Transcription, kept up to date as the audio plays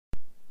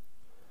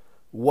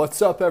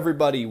What's up,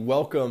 everybody?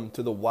 Welcome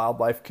to the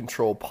Wildlife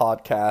Control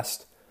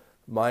Podcast.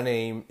 My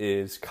name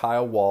is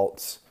Kyle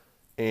Waltz,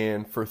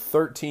 and for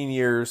 13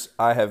 years,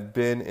 I have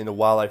been in the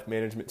wildlife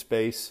management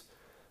space.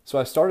 So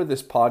I started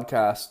this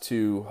podcast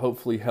to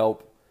hopefully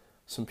help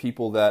some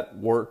people that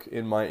work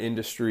in my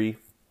industry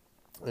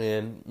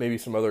and maybe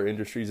some other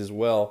industries as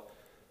well,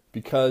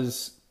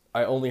 because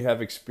I only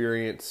have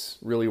experience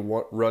really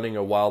running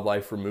a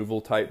wildlife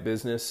removal type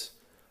business.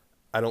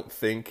 I don't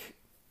think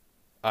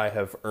I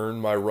have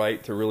earned my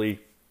right to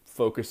really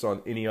focus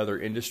on any other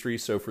industry.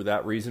 So for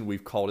that reason,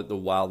 we've called it the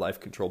Wildlife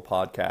Control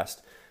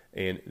Podcast.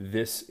 And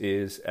this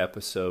is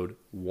episode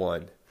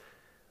 1.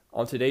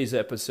 On today's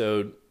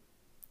episode,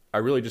 I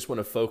really just want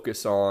to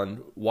focus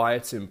on why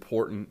it's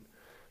important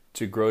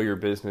to grow your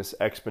business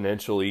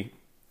exponentially,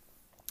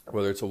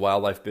 whether it's a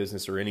wildlife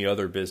business or any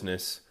other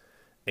business,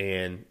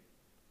 and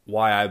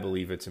why I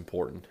believe it's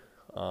important.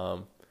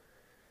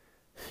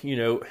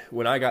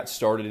 When I got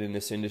started in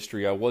this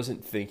industry, I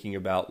wasn't thinking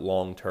about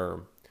long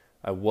term.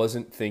 I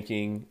wasn't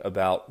thinking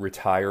about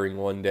retiring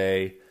one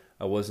day.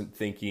 I wasn't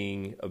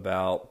thinking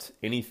about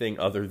anything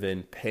other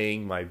than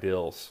paying my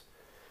bills.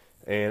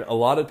 And a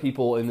lot of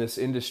people in this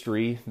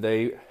industry,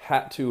 they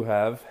had to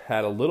have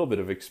had a little bit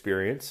of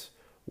experience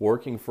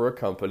working for a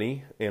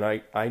company. And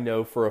I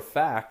know for a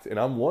fact, and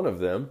I'm one of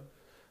them,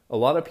 a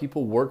lot of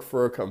people work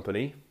for a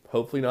company,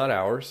 hopefully not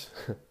ours,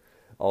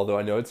 although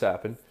I know it's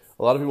happened.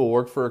 A lot of people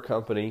work for a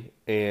company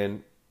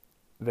and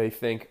they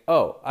think,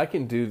 oh, I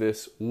can do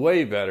this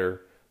way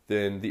better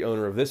than the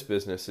owner of this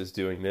business is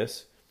doing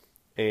this,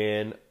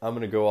 and I'm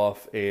going to go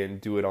off and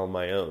do it on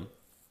my own.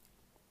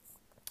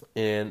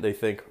 And they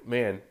think,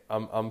 man,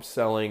 I'm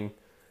selling,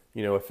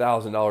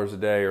 $1,000 a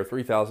day or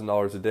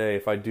 $3,000 a day.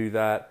 If I do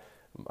that,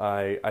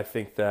 I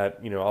think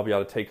that, I'll be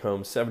able to take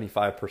home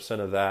 75%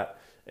 of that,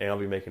 and I'll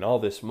be making all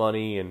this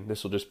money, and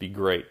this will just be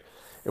great.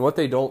 And what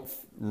they don't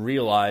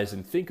realize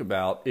and think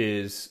about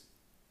is,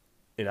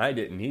 and I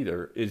didn't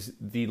either, is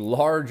the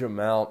large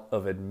amount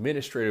of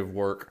administrative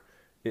work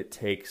it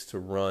takes to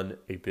run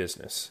a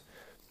business.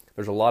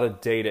 There's a lot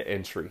of data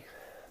entry.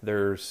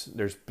 There's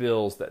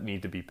bills that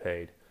need to be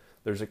paid.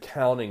 There's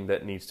accounting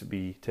that needs to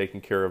be taken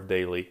care of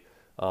daily.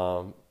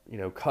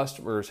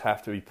 Customers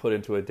have to be put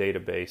into a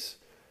database.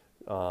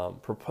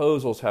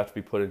 Proposals have to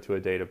be put into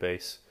a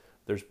database.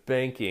 There's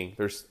banking.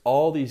 There's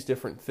all these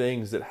different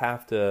things that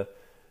have to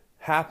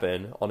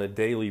happen on a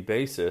daily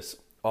basis,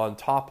 on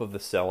top of the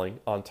selling,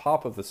 on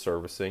top of the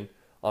servicing,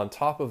 on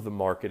top of the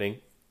marketing,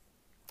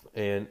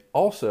 and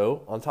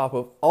also on top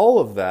of all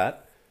of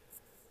that,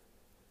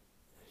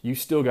 you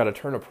still got to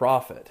turn a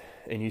profit,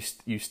 and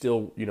you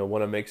still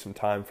want to make some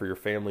time for your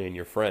family and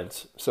your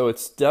friends. So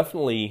it's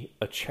definitely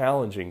a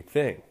challenging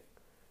thing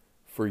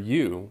for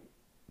you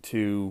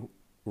to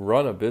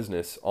run a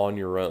business on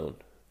your own.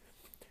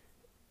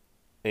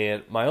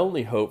 And my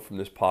only hope from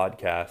this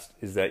podcast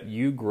is that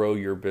you grow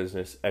your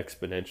business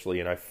exponentially,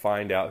 and I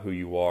find out who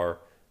you are,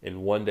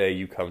 and one day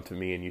you come to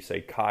me and you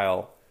say,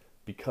 Kyle,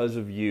 because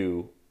of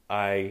you,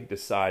 I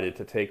decided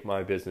to take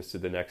my business to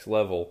the next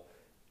level,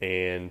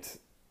 and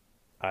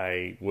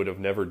I would have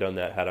never done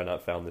that had I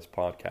not found this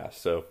podcast.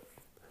 So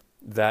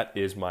that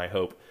is my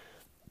hope.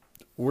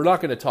 We're not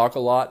going to talk a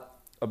lot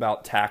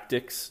about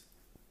tactics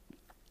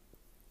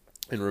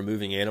and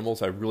removing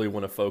animals. I really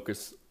want to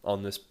focus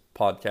on this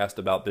podcast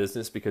about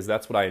business because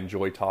that's what I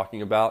enjoy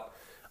talking about.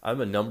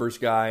 I'm a numbers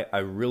guy. I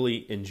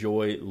really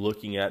enjoy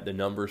looking at the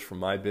numbers from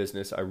my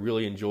business. I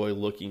really enjoy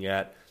looking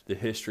at the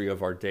history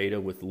of our data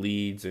with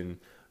leads and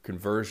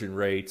conversion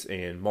rates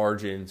and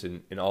margins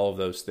and all of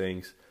those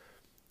things,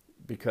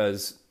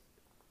 because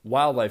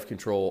wildlife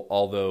control,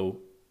 although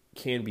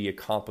can be a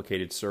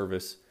complicated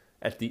service,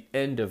 at the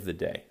end of the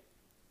day,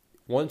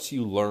 once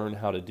you learn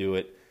how to do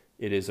it,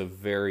 it is a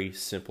very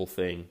simple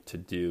thing to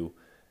do.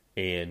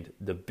 And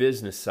the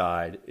business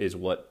side is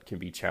what can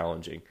be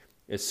challenging,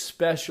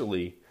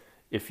 especially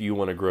if you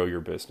want to grow your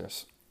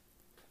business.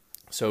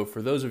 So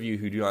for those of you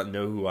who do not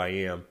know who I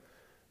am,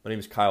 my name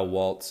is Kyle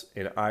Waltz,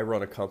 and I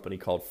run a company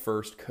called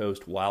First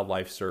Coast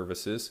Wildlife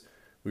Services.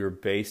 We are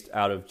based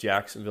out of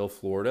Jacksonville,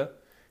 Florida.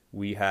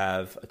 We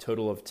have a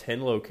total of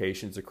 10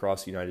 locations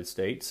across the United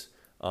States.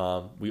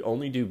 We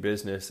only do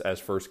business as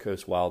First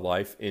Coast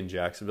Wildlife in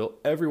Jacksonville.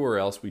 Everywhere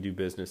else we do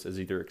business as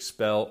either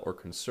Expel or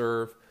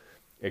Conserve.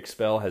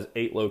 Expel has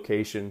 8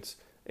 locations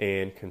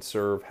and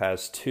Conserve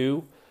has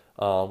 2.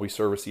 We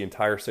service the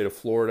entire state of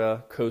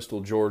Florida,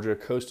 coastal Georgia,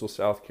 coastal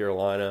South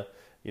Carolina,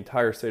 the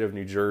entire state of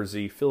New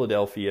Jersey,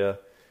 Philadelphia,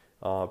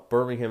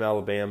 Birmingham,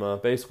 Alabama,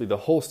 basically the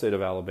whole state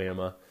of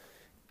Alabama,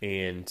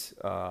 and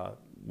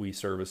we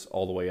service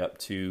all the way up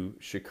to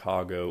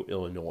Chicago,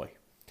 Illinois.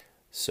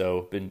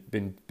 So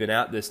been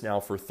at this now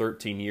for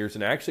 13 years,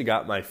 and I actually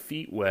got my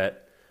feet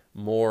wet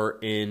more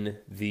in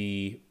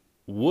the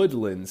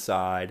woodland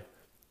side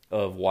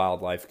of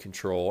wildlife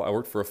control. I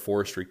worked for a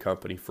forestry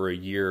company for a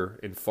year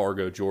in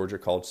Fargo, Georgia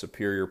called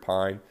Superior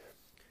Pine,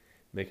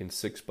 making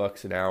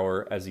 $6 an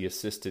hour as the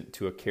assistant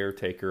to a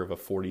caretaker of a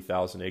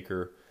 40,000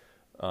 acre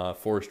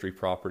forestry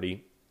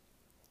property.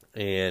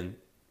 And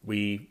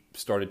we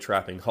started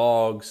trapping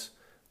hogs.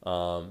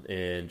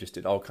 and just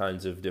did all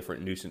kinds of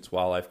different nuisance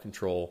wildlife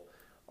control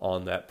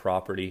on that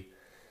property.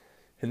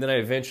 And then I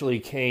eventually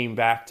came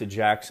back to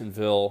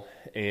Jacksonville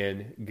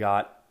and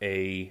got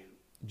a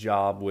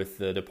job with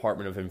the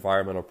Department of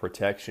Environmental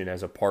Protection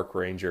as a park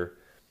ranger.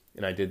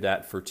 And I did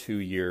that for 2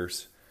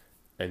 years.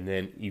 And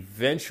then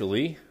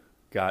eventually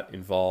got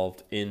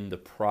involved in the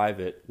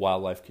private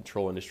wildlife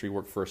control industry,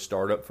 worked for a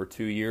startup for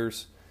 2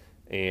 years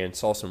and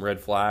saw some red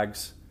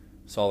flags,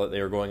 saw that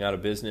they were going out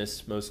of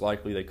business. Most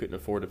likely they couldn't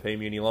afford to pay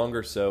me any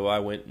longer, so I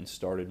went and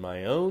started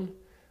my own.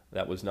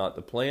 That was not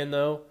the plan,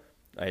 though.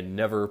 I had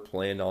never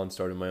planned on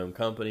starting my own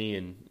company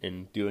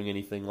and doing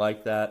anything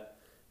like that,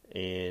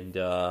 and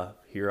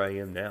here I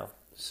am now.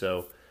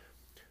 So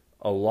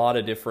a lot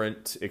of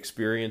different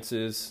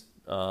experiences.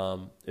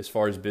 As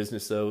far as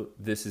business, though,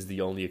 this is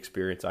the only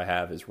experience I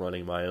have is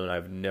running my own.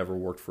 I've never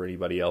worked for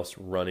anybody else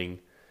running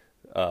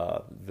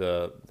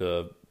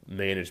the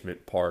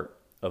management part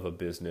of a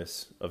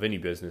business, of any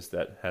business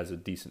that has a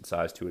decent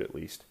size to it at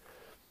least.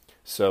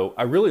 So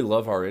I really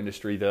love our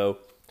industry, though.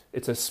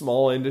 It's a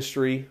small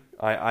industry.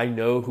 I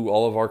know who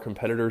all of our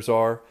competitors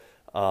are.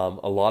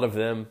 A lot of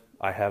them,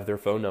 I have their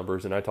phone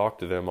numbers and I talk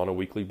to them on a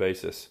weekly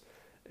basis.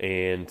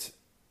 And,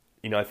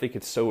 I think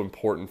it's so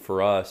important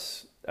for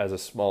us as a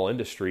small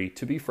industry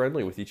to be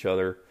friendly with each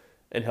other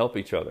and help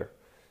each other.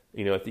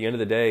 At the end of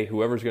the day,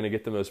 whoever's going to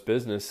get the most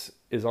business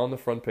is on the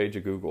front page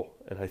of Google.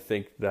 And I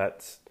think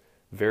that's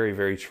very,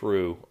 very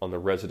true on the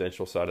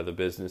residential side of the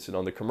business. And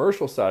on the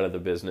commercial side of the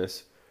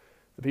business,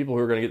 the people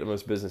who are going to get the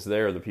most business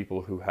there are the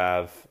people who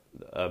have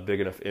a big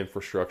enough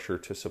infrastructure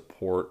to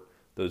support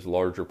those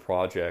larger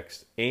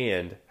projects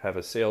and have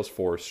a sales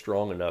force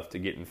strong enough to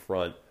get in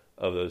front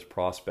of those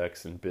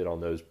prospects and bid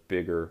on those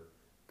bigger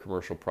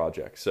commercial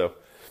projects. So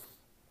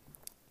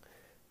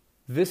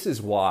this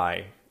is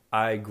why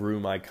I grew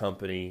my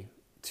company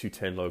to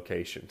 10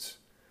 locations.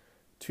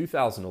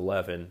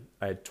 2011,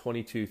 I had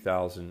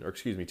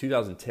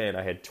 2010,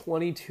 I had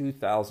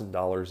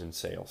 $22,000 in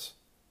sales.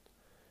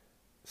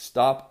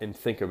 Stop and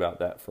think about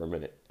that for a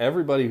minute.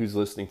 Everybody who's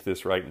listening to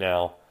this right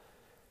now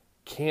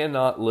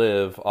cannot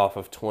live off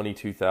of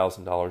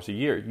 $22,000 a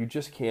year. You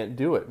just can't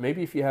do it.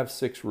 Maybe if you have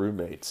 6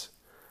 roommates.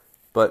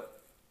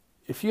 But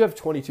if you have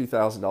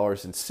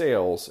 $22,000 in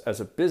sales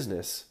as a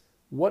business,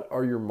 what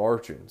are your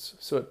margins?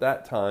 So at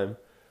that time,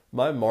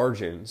 my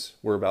margins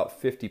were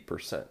about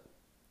 50%.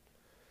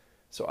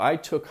 So I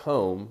took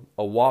home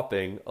a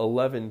whopping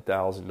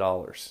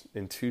 $11,000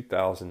 in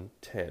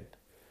 2010.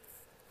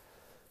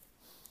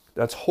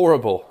 That's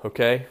horrible,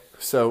 okay?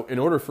 So in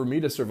order for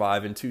me to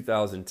survive in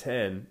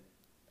 2010,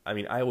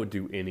 I would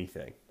do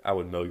anything. I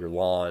would mow your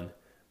lawn.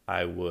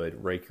 I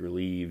would rake your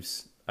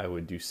leaves. I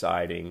would do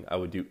siding. I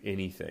would do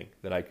anything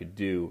that I could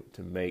do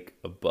to make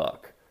a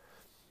buck.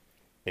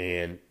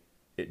 And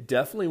it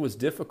definitely was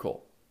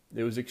difficult.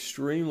 It was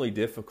extremely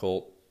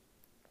difficult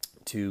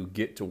to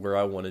get to where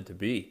I wanted to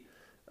be.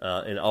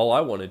 And all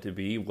I wanted to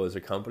be was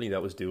a company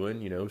that was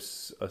doing,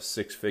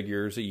 6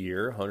 figures a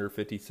year,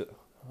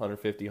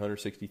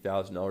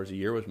 $160,000 a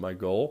year was my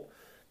goal.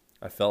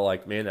 I felt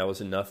like, man, that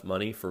was enough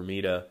money for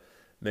me to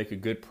make a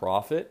good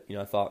profit.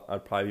 I thought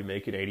I'd probably be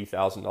making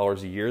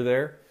 $80,000 a year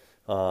there,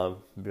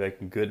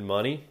 making good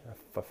money.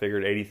 I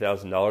figured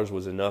 $80,000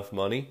 was enough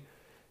money.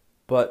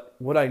 But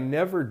what I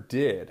never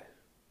did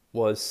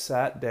was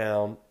sat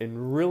down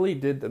and really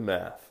did the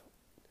math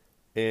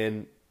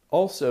and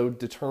also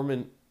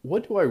determined,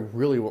 what do I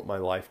really want my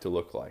life to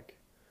look like?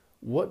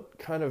 What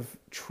kind of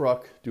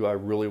truck do I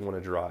really want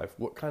to drive?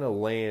 What kind of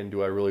land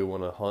do I really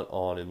want to hunt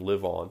on and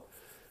live on?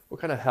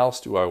 What kind of house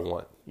do I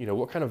want?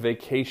 What kind of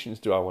vacations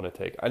do I want to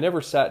take? I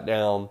never sat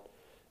down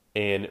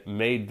and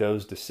made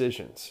those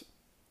decisions.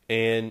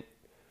 And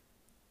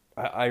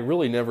I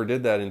really never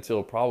did that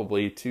until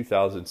probably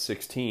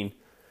 2016.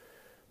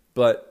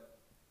 But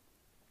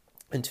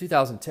in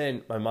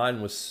 2010, my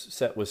mind was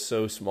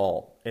so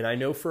small. And I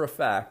know for a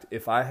fact,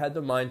 if I had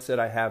the mindset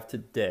I have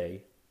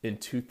today in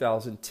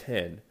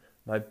 2010,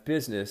 my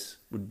business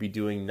would be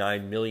doing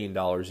 $9 million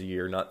a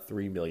year, not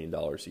 $3 million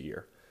a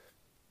year.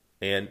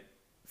 And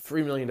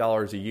 $3 million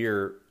a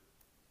year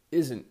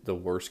isn't the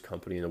worst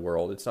company in the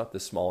world. It's not the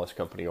smallest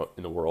company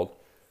in the world,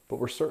 but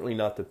we're certainly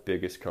not the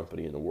biggest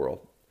company in the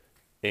world.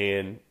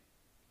 And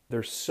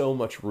there's so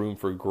much room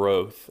for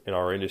growth in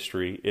our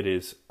industry. It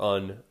is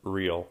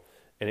unreal.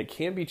 And it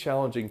can be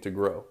challenging to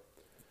grow.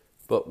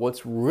 But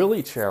what's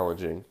really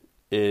challenging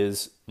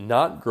is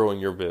not growing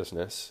your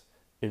business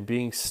and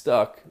being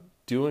stuck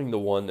doing the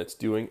one that's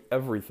doing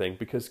everything.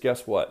 Because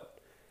guess what?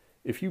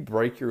 If you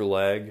break your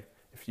leg,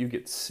 if you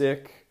get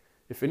sick,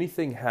 if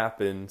anything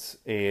happens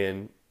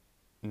and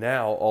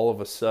now all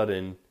of a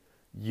sudden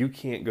you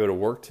can't go to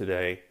work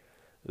today,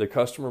 the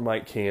customer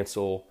might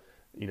cancel,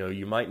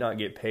 you might not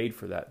get paid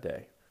for that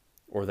day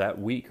or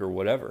that week or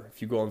whatever.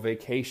 If you go on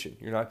vacation,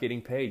 you're not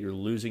getting paid, you're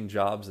losing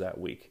jobs that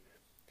week.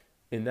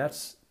 And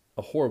that's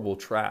a horrible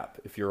trap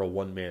if you're a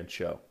one-man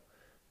show.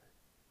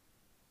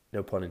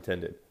 No pun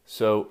intended.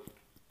 So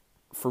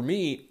for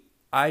me,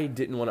 I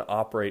didn't want to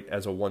operate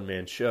as a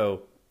one-man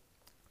show.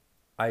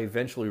 I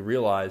eventually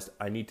realized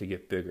I need to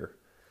get bigger.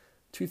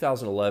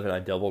 2011, I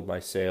doubled my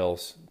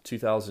sales.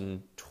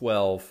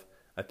 2012,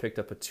 I picked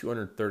up a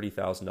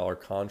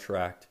 $230,000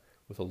 contract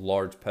with a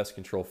large pest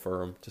control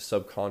firm to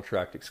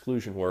subcontract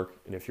exclusion work.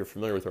 And if you're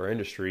familiar with our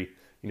industry,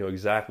 you know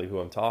exactly who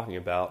I'm talking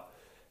about.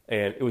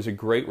 And it was a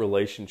great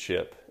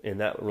relationship. And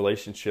that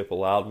relationship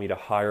allowed me to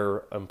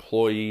hire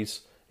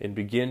employees and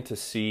begin to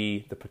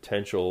see the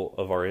potential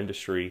of our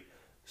industry,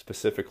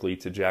 specifically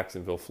to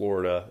Jacksonville,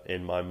 Florida,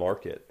 in my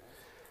market.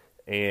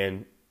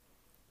 And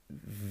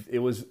it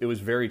was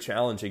very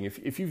challenging.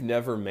 If you've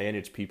never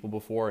managed people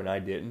before, and I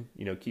didn't,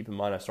 you know, keep in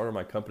mind I started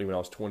my company when I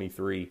was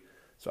 23.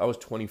 So I was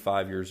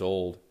 25 years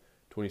old,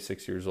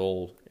 26 years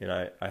old, and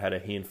I had a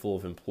handful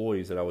of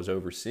employees that I was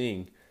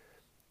overseeing,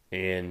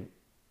 and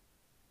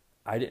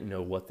I didn't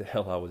know what the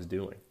hell I was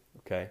doing,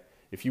 okay?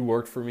 If you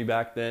worked for me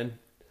back then,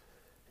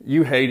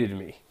 you hated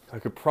me. I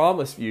could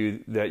promise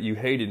you that you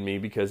hated me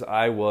because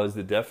I was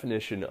the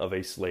definition of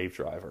a slave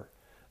driver.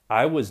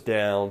 I was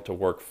down to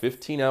work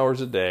 15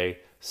 hours a day,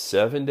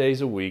 7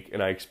 days a week,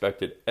 and I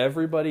expected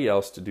everybody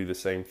else to do the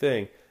same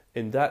thing.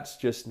 And that's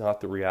just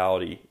not the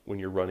reality when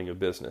you're running a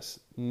business.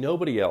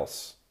 Nobody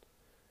else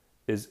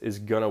is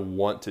going to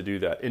want to do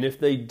that. And if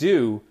they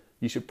do,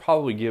 you should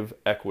probably give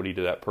equity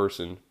to that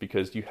person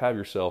because you have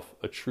yourself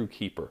a true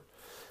keeper.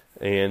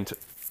 And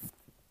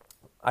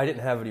I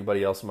didn't have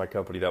anybody else in my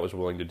company that was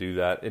willing to do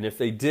that. And if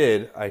they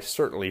did, I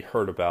certainly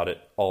heard about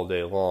it all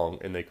day long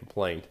and they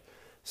complained.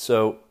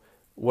 So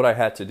what I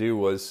had to do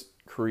was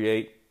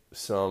create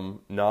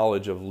some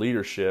knowledge of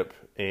leadership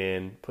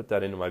and put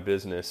that into my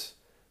business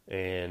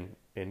and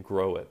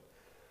grow it.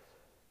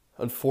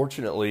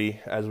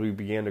 Unfortunately, as we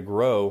began to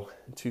grow,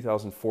 in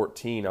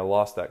 2014, I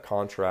lost that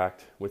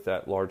contract with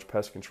that large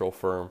pest control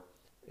firm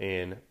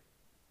and,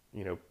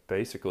 you know,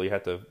 basically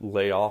had to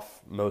lay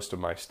off most of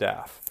my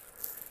staff.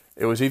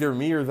 It was either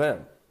me or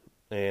them.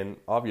 And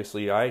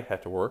obviously I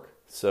had to work,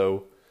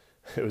 so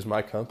it was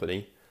my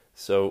company.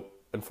 So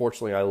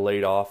unfortunately, I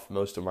laid off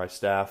most of my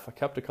staff. I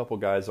kept a couple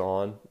guys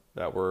on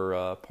that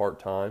were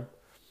part-time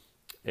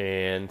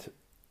and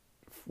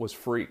was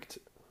freaked.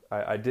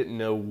 I didn't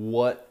know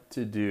what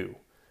to do.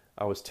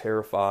 I was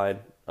terrified.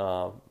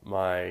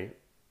 My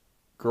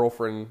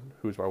girlfriend,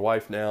 who's my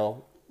wife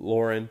now,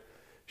 Lauren,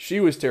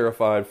 she was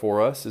terrified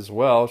for us as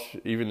well.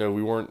 Even though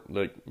we weren't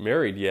like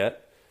married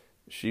yet,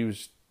 she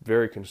was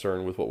very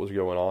concerned with what was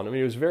going on. I mean,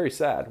 it was very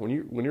sad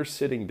when you're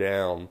sitting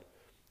down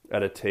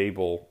at a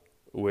table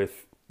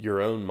with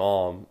your own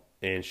mom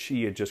and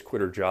she had just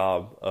quit her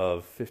job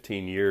of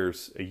 15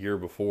 years a year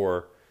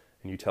before,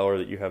 and you tell her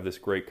that you have this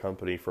great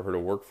company for her to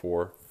work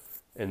for,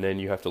 and then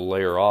you have to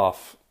lay her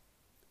off.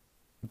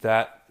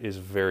 That is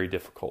very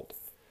difficult.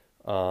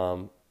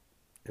 And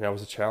that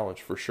was a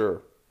challenge for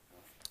sure.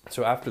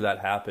 So after that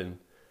happened,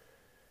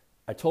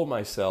 I told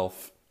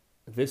myself,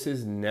 this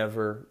is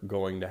never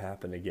going to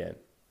happen again.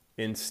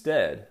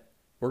 Instead,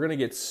 we're going to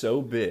get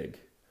so big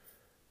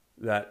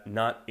that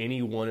not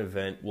any one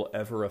event will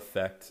ever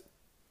affect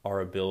our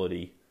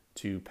ability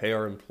to pay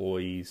our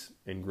employees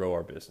and grow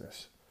our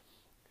business.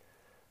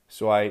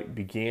 So I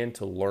began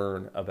to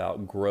learn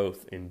about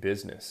growth in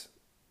business,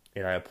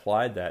 and I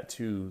applied that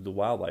to the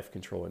wildlife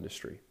control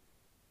industry.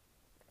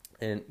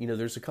 And, you know,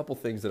 there's a couple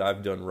things that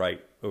I've done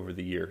right over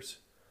the years.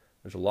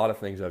 There's a lot of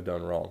things I've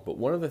done wrong. But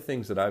one of the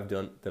things that I've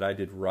done that I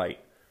did right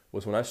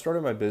was when I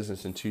started my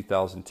business in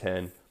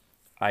 2010,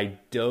 I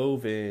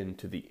dove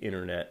into the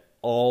internet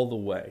all the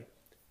way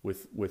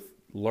with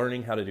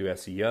learning how to do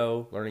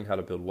SEO, learning how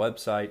to build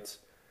websites,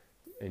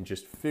 and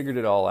just figured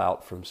it all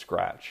out from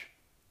scratch.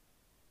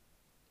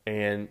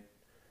 And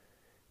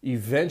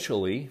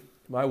eventually,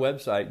 my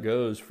website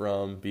goes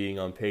from being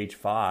on page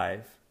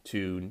 5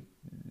 to,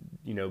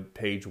 you know,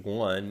 page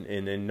 1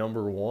 and then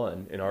number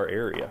 1 in our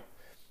area.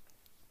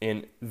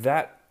 And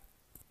that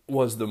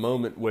was the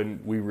moment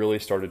when we really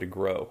started to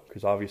grow,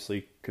 because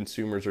obviously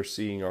consumers are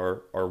seeing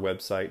our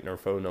website and our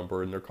phone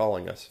number and they're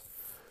calling us.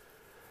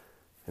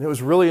 And it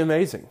was really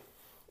amazing.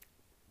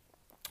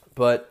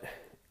 But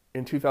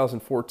in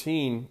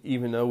 2014,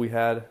 even though we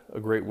had a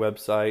great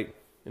website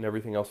and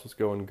everything else was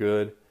going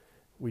good,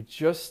 we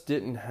just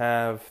didn't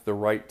have the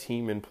right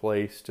team in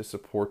place to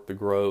support the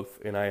growth,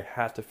 and I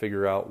had to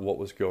figure out what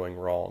was going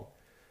wrong.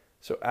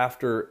 So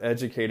after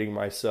educating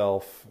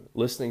myself,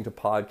 listening to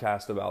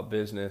podcasts about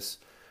business,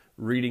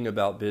 reading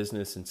about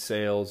business and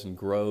sales and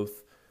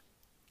growth,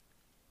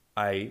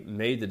 I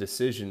made the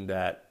decision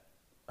that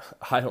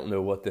I don't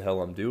know what the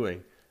hell I'm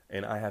doing,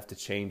 and I have to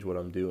change what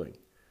I'm doing.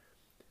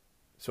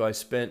 So I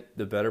spent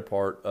the better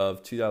part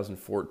of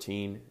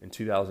 2014 and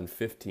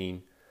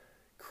 2015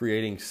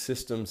 creating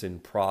systems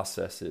and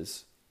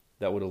processes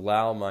that would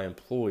allow my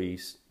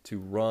employees to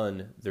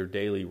run their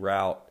daily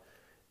route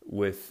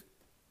with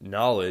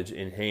knowledge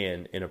in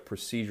hand and a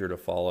procedure to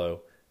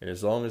follow. And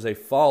as long as they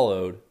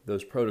followed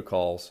those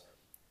protocols,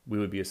 we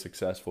would be a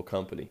successful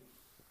company.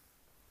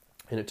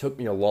 And it took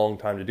me a long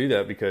time to do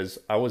that because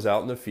I was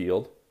out in the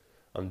field,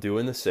 I'm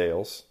doing the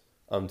sales,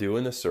 I'm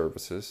doing the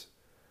services.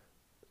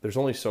 There's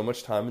only so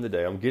much time in the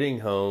day. I'm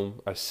getting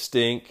home, I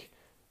stink,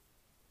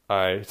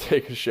 I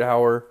take a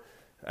shower,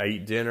 I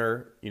eat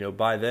dinner.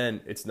 By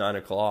then it's 9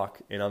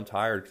 o'clock and I'm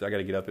tired because I got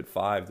to get up at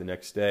 5 the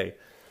next day.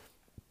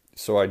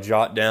 So I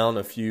jot down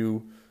a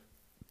few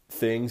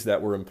things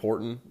that were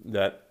important,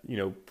 that,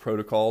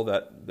 protocol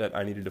that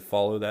I needed to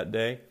follow that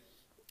day,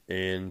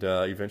 and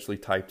eventually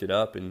typed it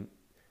up. And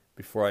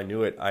before I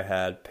knew it, I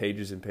had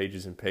pages and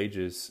pages and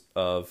pages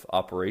of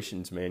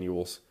operations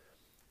manuals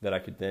that I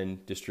could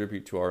then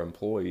distribute to our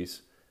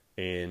employees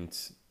and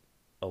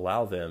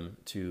allow them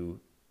to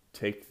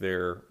take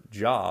their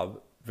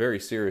job very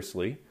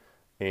seriously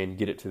and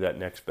get it to that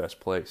next best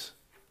place.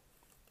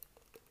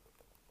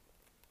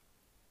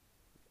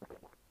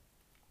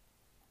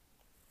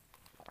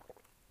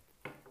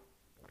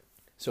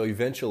 So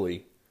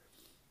eventually,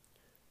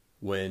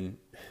 when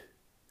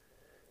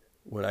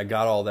I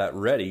got all that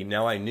ready,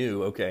 now I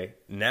knew, okay,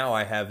 now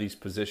I have these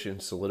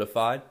positions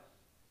solidified.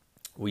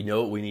 We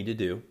know what we need to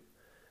do.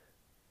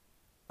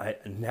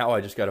 Now I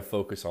just got to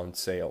focus on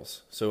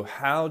sales. So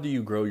how do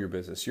you grow your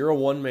business? You're a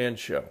one-man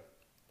show.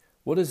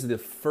 What is the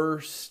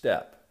first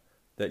step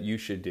that you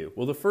should do?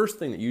 Well, the first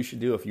thing that you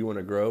should do if you want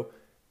to grow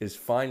is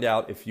find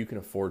out if you can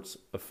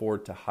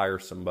afford to hire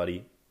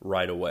somebody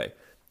right away.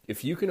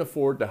 If you can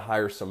afford to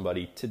hire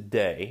somebody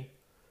today,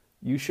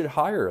 you should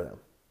hire them.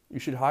 You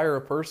should hire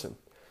a person.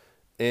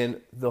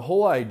 And the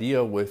whole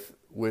idea with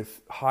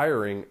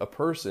hiring a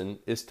person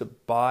is to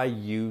buy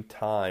you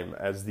time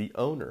as the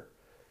owner.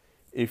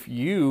 If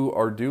you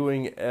are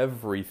doing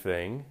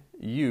everything,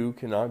 you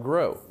cannot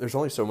grow. There's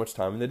only so much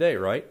time in the day,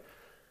 right?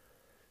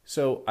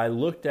 So I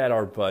looked at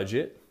our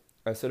budget.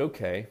 I said,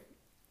 okay,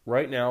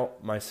 right now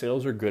my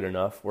sales are good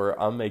enough where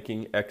I'm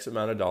making X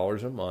amount of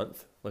dollars a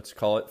month. Let's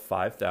call it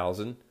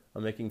 $5,000.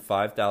 I'm making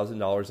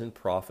 $5,000 in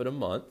profit a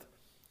month.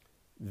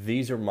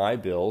 These are my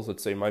bills.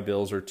 Let's say my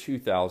bills are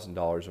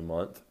 $2,000 a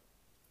month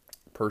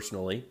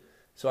personally.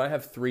 So I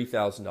have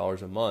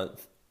 $3,000 a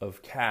month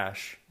of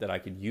cash that I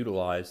could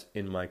utilize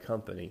in my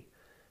company.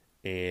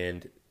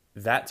 And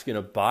that's going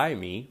to buy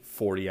me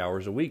 40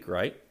 hours a week,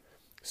 right?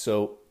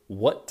 So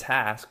what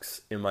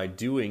tasks am I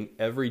doing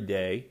every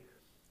day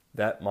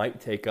that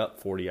might take up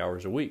 40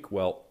 hours a week?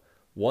 Well,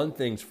 one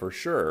thing's for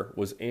sure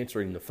was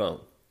answering the phone.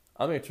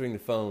 I'm answering the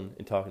phone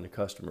and talking to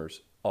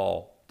customers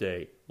all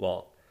day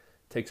long.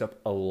 It takes up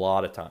a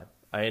lot of time.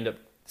 I end up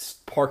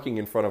parking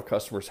in front of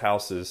customers'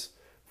 houses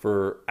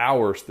for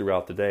hours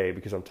throughout the day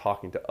because I'm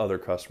talking to other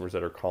customers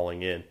that are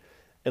calling in.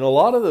 And a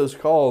lot of those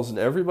calls, and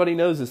everybody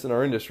knows this in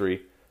our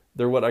industry,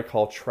 they're what I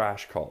call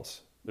trash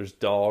calls. There's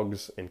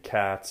dogs and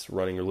cats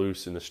running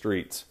loose in the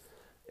streets,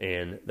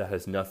 and that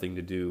has nothing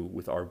to do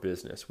with our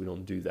business. We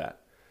don't do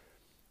that.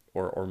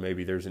 Or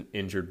maybe there's an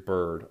injured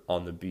bird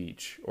on the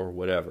beach or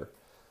whatever.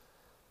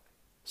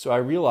 So I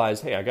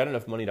realized, hey, I got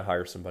enough money to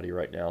hire somebody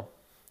right now.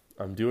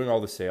 I'm doing all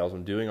the sales.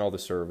 I'm doing all the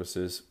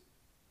services.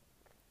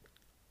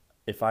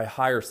 If I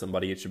hire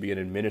somebody, it should be an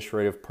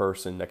administrative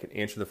person that can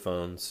answer the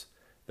phones,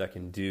 that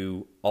can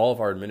do all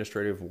of our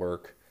administrative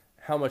work.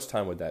 How much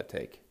time would that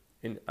take?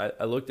 And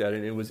I looked at it,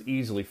 and it was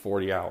easily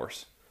 40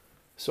 hours.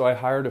 So I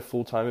hired a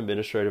full-time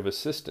administrative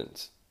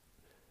assistant.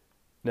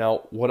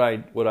 Now, what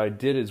I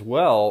did as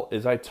well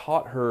is I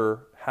taught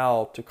her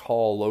how to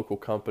call local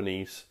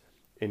companies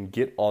and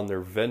get on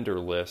their vendor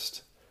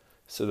list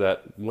so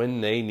that when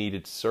they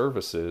needed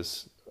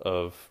services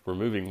of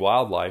removing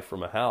wildlife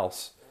from a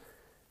house,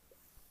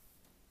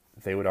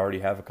 they would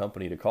already have a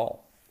company to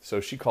call. So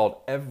she called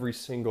every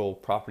single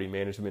property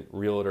management,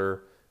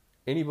 realtor,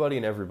 anybody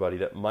and everybody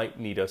that might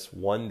need us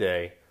one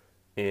day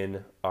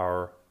in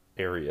our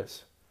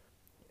areas.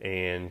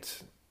 And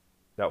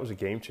that was a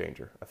game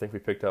changer. I think we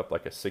picked up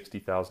like a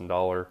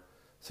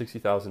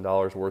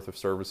 $60,000 worth of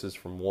services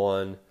from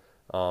one.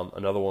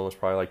 Another one was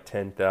probably like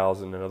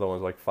 $10,000. Another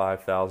one was like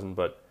 $5,000.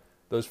 But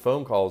those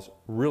phone calls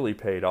really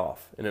paid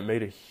off, and it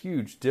made a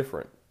huge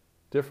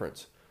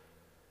difference.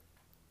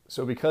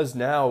 So because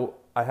now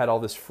I had all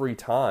this free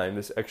time,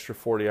 this extra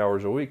 40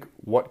 hours a week,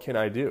 what can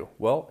I do?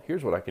 Well,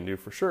 here's what I can do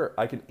for sure.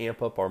 I can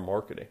amp up our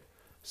marketing.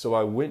 So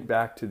I went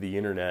back to the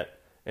internet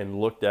and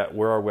looked at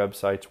where our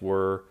websites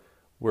were,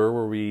 where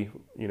were we,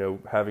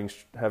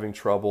 having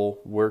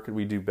trouble, where could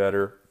we do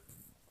better,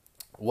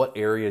 what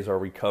areas are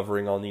we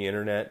covering on the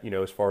internet,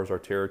 as far as our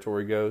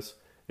territory goes.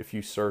 If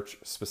you search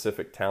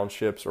specific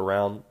townships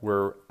around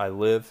where I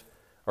live,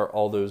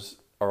 is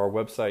our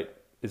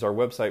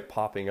website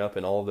popping up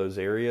in all of those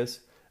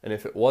areas? And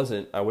if it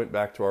wasn't, I went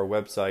back to our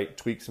website,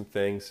 tweaked some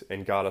things,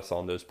 and got us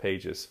on those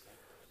pages.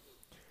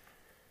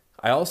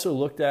 I also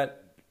looked at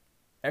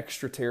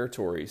extra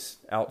territories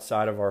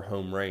outside of our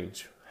home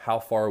range. How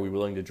far are we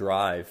willing to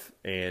drive?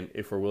 And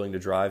if we're willing to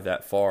drive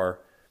that far,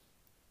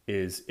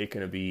 is it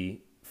going to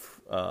be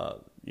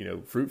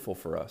fruitful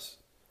for us?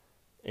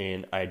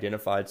 And I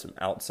identified some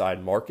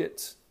outside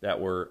markets that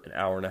were an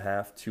hour and a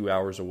half, 2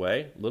 hours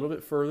away, a little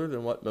bit further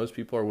than what most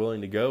people are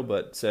willing to go,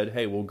 but said,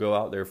 hey, we'll go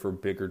out there for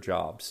bigger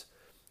jobs.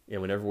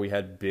 And whenever we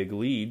had big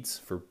leads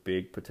for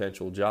big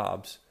potential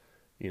jobs,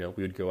 we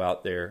would go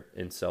out there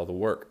and sell the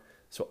work.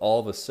 So all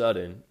of a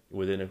sudden,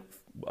 within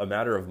a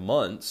matter of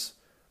months,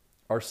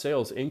 our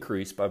sales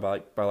increased by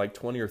like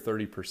 20 or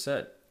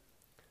 30%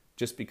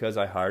 just because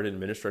I hired an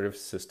administrative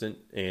assistant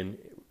and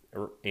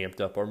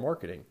amped up our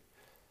marketing.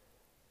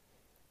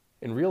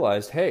 And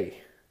realized, hey,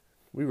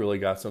 we really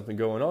got something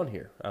going on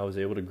here. I was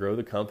able to grow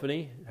the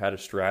company, had a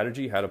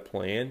strategy, had a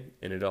plan,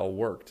 and it all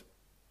worked.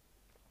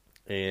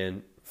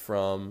 And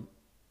from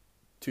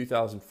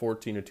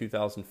 2014 to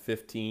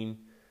 2015,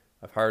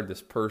 I've hired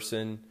this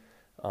person.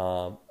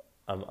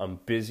 I'm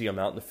busy. I'm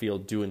out in the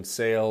field doing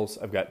sales.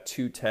 I've got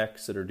 2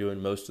 techs that are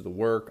doing most of the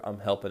work.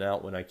 I'm helping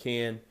out when I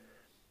can.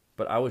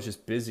 But I was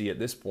just busy at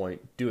this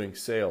point doing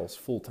sales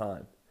full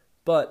time.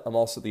 But I'm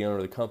also the owner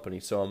of the company,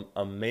 so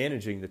I'm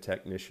managing the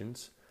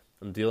technicians.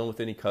 I'm dealing with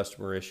any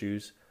customer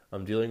issues.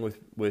 I'm dealing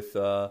with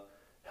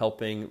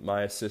helping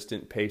my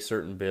assistant pay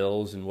certain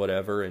bills and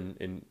whatever,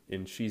 and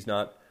she's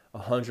not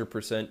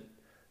 100%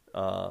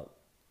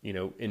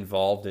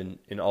 involved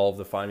in all of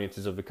the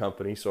finances of the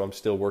company, so I'm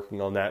still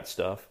working on that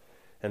stuff.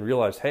 And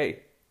realized,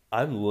 hey,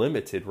 I'm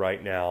limited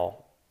right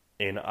now,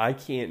 and I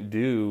can't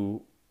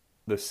do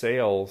the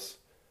sales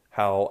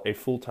how a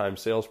full-time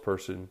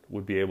salesperson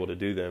would be able to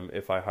do them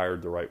if I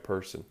hired the right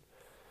person.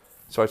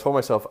 So I told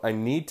myself, I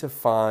need to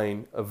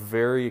find a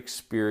very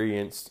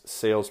experienced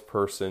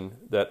salesperson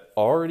that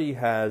already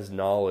has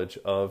knowledge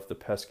of the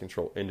pest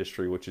control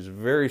industry, which is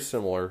very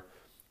similar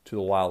to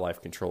the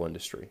wildlife control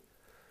industry.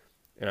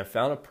 And I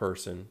found a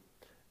person,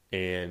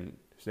 and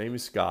his name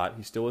is Scott.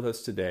 He's still with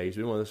us today. He's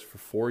been with us for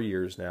 4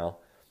 years now.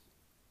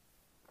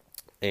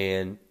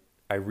 And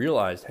I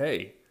realized,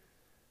 hey,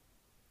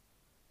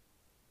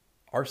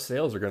 our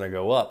sales are going to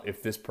go up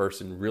if this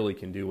person really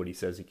can do what he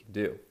says he can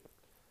do.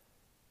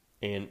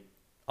 And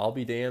I'll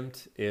be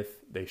damned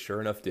if they sure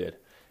enough did.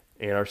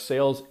 And our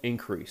sales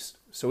increased.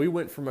 So we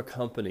went from a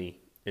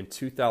company in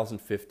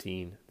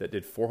 2015 that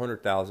did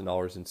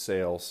 $400,000 in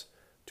sales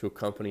to a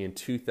company in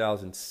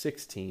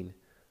 2016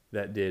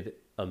 that did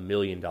 $1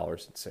 million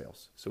in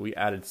sales. So we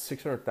added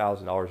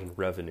 $600,000 in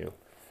revenue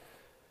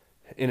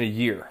in a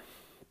year.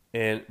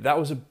 And that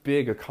was a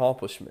big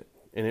accomplishment.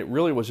 And it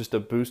really was just a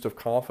boost of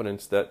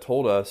confidence that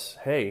told us,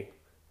 hey,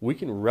 we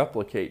can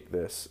replicate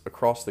this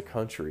across the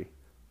country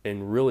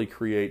and really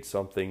create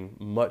something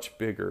much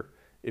bigger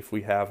if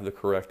we have the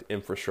correct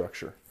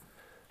infrastructure.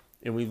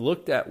 And we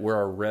looked at where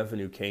our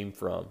revenue came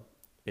from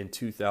in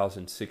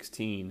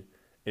 2016, and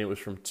it was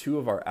from 2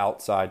 of our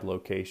outside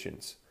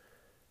locations.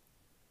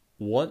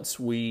 Once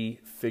we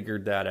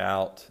figured that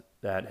out,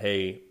 that,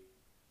 hey,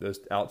 those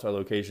outside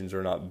locations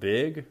are not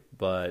big,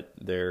 but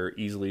they're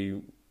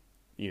easily,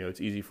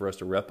 it's easy for us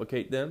to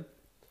replicate them.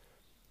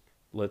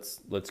 Let's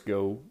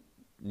go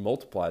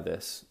multiply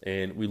this.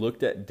 And we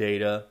looked at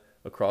data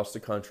across the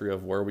country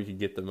of where we could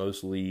get the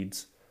most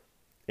leads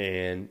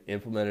and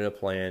implemented a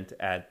plan to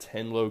add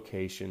 10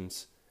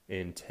 locations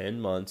in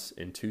 10 months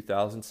in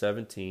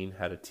 2017,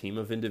 had a team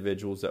of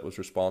individuals that was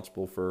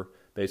responsible for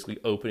basically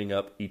opening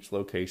up each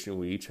location.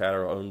 We each had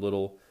our own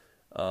little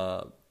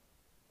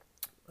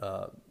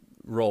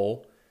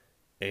role,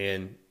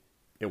 and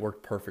it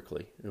worked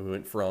perfectly. And we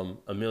went from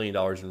 $1 million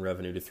in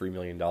revenue to $3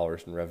 million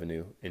in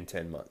revenue in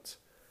 10 months.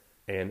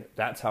 And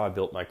that's how I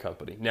built my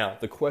company. Now,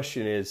 the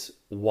question is,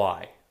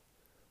 why?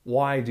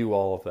 Why do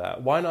all of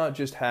that? Why not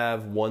just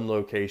have one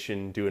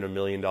location doing $1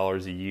 million a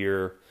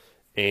year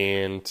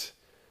and,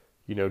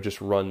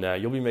 just run that?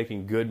 You'll be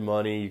making good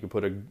money. You can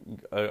put a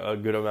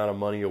good amount of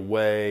money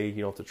away.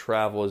 You don't have to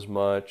travel as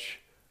much.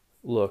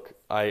 Look,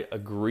 I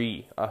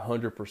agree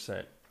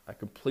 100%. I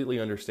completely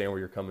understand where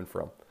you're coming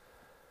from.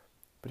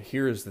 But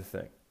here is the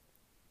thing.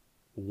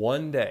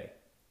 One day,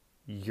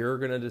 you're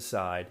going to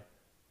decide,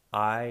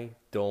 I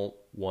don't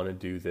want to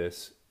do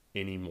this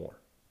anymore.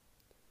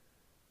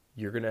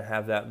 You're going to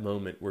have that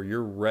moment where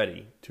you're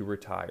ready to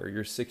retire.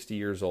 You're 60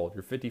 years old.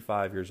 You're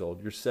 55 years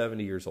old. You're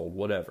 70 years old,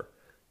 whatever.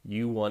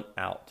 You want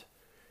out.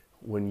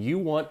 When you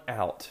want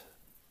out,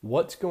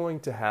 what's going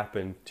to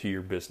happen to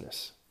your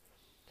business?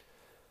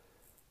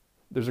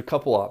 There's a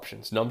couple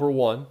options. Number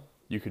one,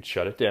 you could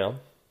shut it down.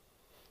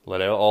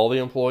 Let all the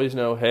employees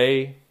know,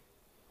 hey,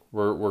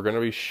 we're going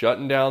to be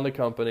shutting down the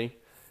company.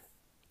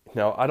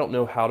 Now, I don't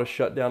know how to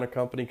shut down a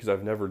company because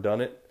I've never done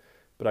it.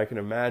 But I can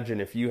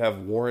imagine if you have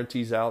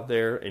warranties out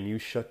there and you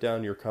shut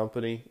down your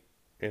company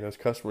and those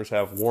customers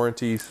have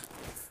warranties,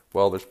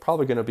 well, there's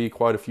probably going to be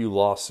quite a few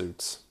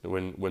lawsuits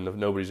when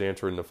nobody's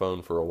answering the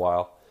phone for a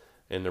while,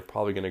 and they're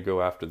probably going to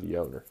go after the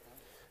owner.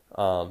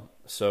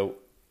 So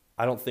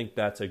I don't think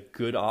that's a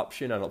good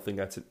option. I don't think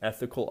that's an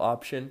ethical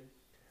option.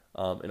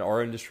 In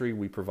our industry,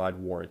 we provide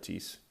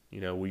warranties.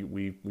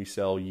 We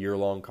sell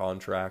year-long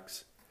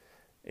contracts,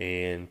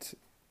 and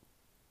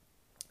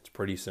it's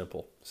pretty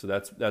simple. So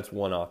that's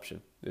one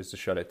option, is to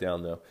shut it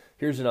down, though.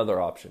 Here's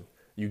another option.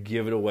 You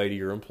give it away to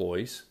your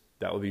employees.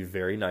 That would be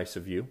very nice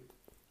of you,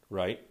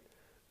 right?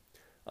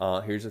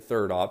 Here's a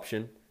third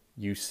option.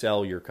 You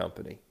sell your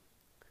company.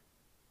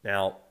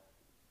 Now,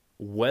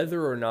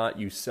 whether or not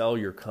you sell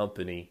your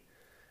company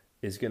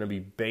is going to be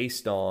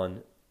based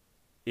on,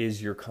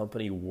 is your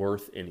company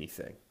worth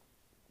anything?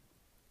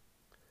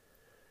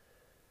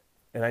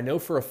 And I know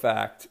for a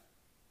fact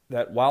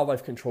that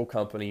wildlife control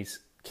companies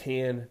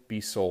can be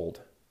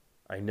sold.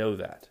 I know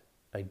that.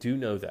 I do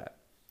know that.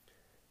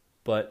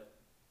 But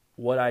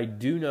what I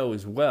do know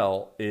as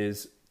well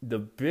is the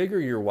bigger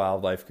your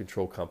wildlife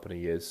control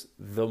company is,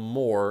 the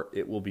more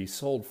it will be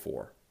sold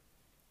for.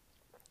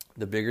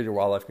 The bigger your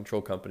wildlife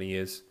control company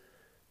is,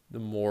 the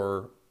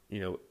more,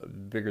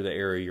 bigger the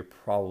area you're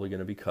probably going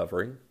to be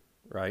covering,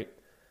 right?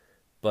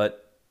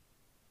 But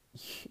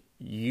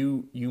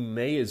you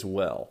may as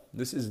well.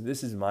 This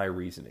is my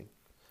reasoning.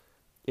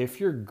 If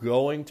you're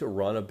going to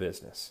run a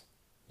business,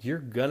 you're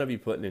going to be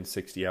putting in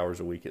 60 hours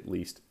a week at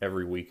least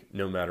every week,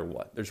 no matter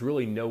what. There's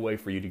really no way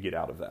for you to get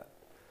out of that.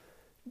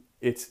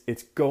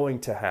 It's going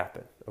to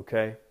happen,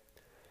 okay?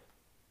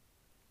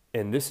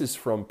 And this is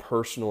from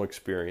personal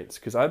experience,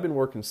 because I've been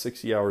working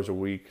 60 hours a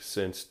week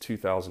since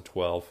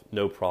 2012,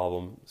 no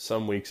problem.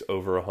 Some weeks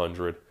over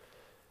 100.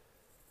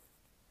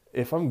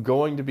 If I'm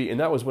going to be, and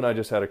that was when I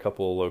just had a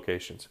couple of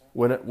locations.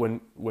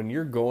 When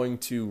you're going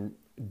to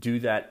do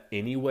that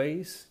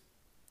anyways,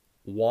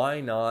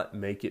 why not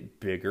make it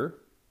bigger?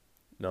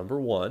 Number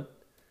one.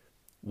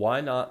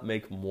 Why not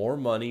make more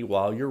money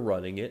while you're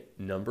running it?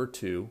 Number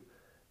two.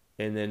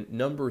 And then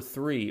number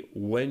three,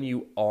 when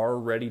you are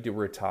ready to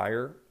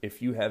retire,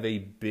 if you have a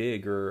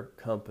bigger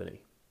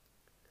company,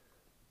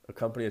 a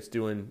company that's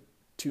doing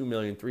 $2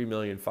 million, $3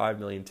 million, $5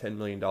 million, $10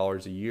 million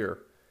a year,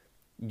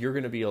 you're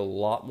going to be a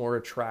lot more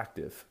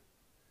attractive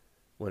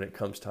when it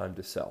comes time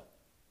to sell.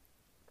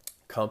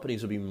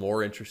 Companies will be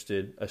more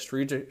interested, a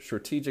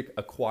strategic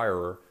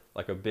acquirer,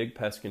 like a big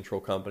pest control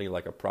company,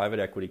 like a private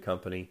equity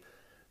company,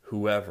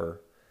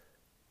 whoever,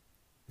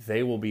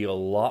 they will be a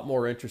lot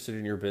more interested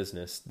in your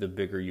business the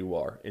bigger you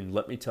are. And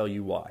let me tell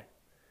you why.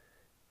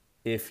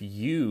 If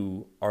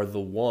you are the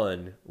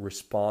one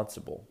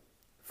responsible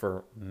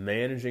for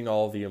managing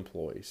all the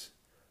employees,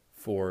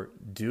 for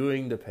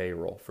doing the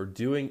payroll, for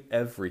doing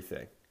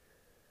everything,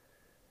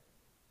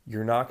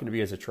 you're not going to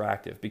be as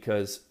attractive,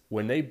 because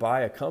when they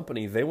buy a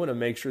company, they want to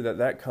make sure that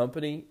that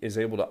company is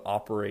able to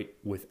operate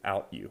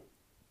without you.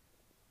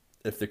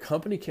 If the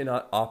company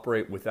cannot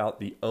operate without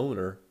the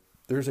owner,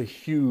 there's a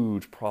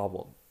huge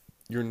problem.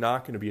 You're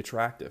not going to be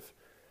attractive.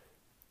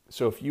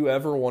 So if you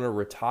ever want to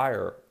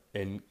retire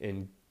and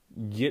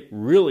get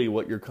really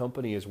what your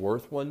company is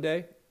worth one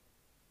day,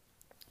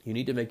 you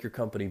need to make your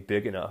company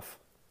big enough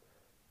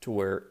to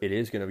where it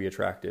is going to be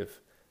attractive.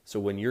 So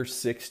when you're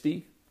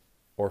 60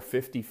 or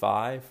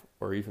 55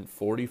 or even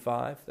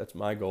 45, that's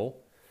my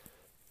goal,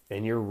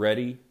 and you're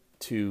ready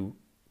to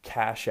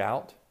cash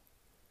out,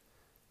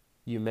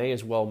 you may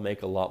as well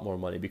make a lot more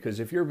money.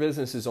 Because if your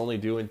business is only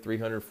doing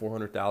 $300,000,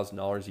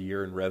 $400,000 a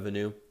year in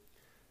revenue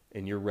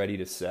and you're ready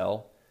to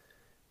sell,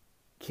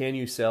 can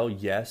you sell?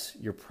 Yes.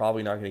 You're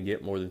probably not going to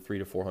get more than $300,000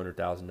 to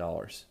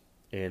 $400,000.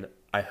 And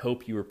I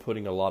hope you were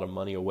putting a lot of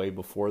money away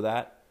before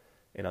that.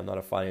 And I'm not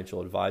a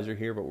financial advisor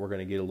here, but we're going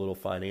to get a little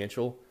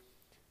financial.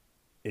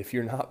 If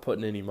you're not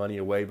putting any money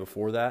away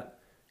before that,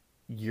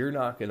 you're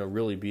not going to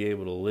really be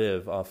able to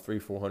live off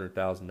 $300,000,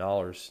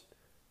 $400,000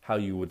 how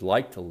you would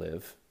like to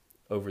live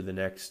over the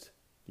next,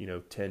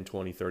 10,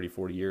 20, 30,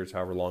 40 years,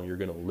 however long you're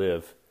going to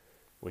live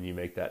when you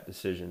make that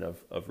decision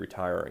of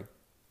retiring.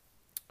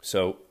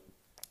 So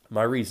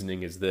my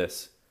reasoning is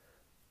this.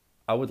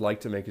 I would like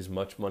to make as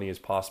much money as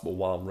possible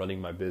while I'm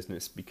running my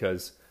business,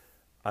 because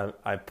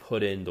I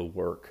put in the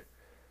work.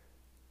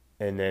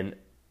 And then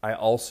I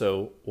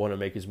also want to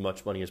make as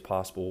much money as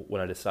possible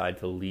when I decide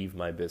to leave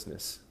my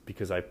business,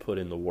 because I put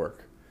in the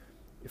work.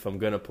 If I'm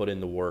going to put in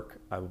the work,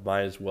 I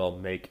might as well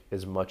make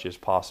as much as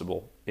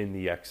possible in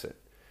the exit.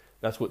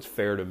 That's what's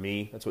fair to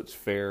me. That's what's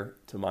fair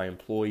to my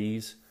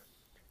employees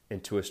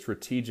and to a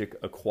strategic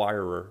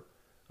acquirer,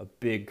 a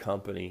big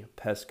company, a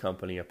pest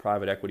company, a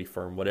private equity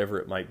firm, whatever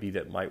it might be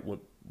that might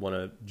want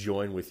to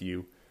join with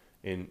you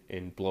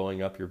in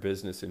blowing up your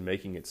business and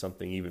making it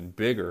something even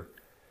bigger.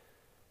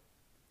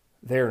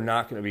 They're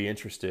not going to be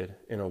interested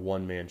in a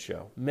one-man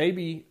show.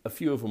 Maybe a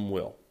few of them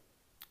will,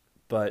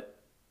 but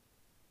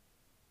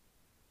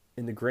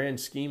in the grand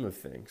scheme of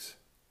things,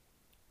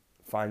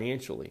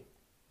 financially,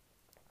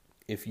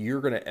 if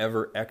you're going to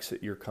ever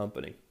exit your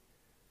company,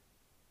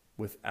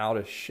 without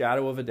a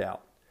shadow of a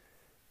doubt,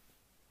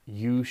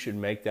 you should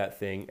make that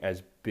thing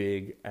as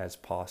big as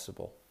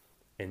possible.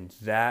 And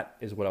that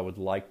is what I would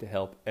like to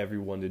help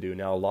everyone to do.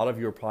 Now, a lot of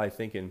you are probably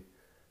thinking,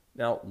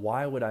 now,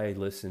 why would I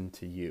listen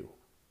to you?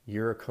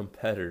 You're a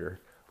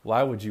competitor.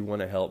 Why would you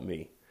want to help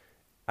me?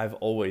 I've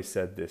always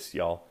said this,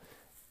 y'all.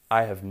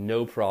 I have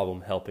no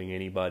problem helping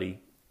anybody.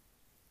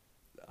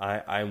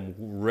 I'm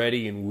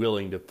ready and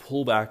willing to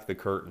pull back the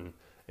curtain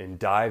and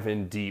dive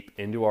in deep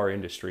into our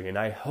industry. And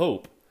I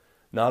hope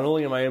not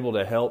only am I able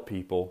to help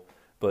people,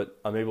 but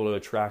I'm able to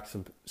attract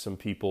some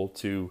people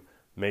to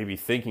maybe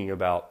thinking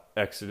about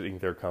exiting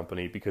their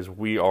company, because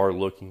we are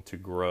looking to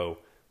grow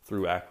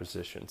through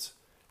acquisitions.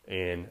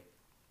 And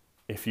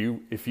if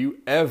you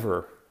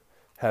ever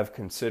have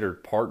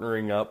considered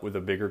partnering up with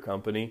a bigger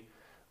company,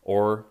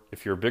 or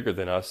if you're bigger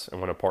than us and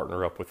want to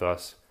partner up with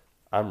us,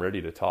 I'm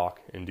ready to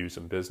talk and do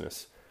some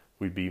business.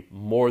 We'd be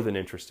more than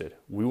interested.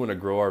 We want to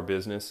grow our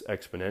business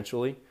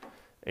exponentially,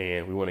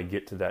 and we want to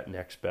get to that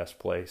next best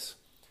place.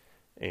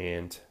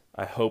 And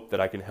I hope that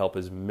I can help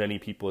as many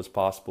people as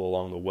possible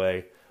along the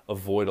way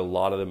avoid a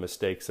lot of the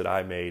mistakes that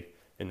I made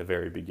in the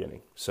very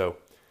beginning. So,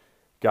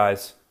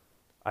 guys,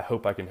 I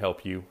hope I can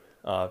help you.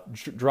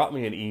 Drop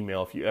me an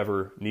email if you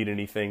ever need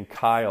anything,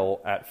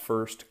 Kyle at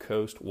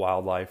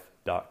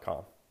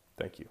firstcoastwildlife.com.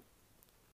 Thank you.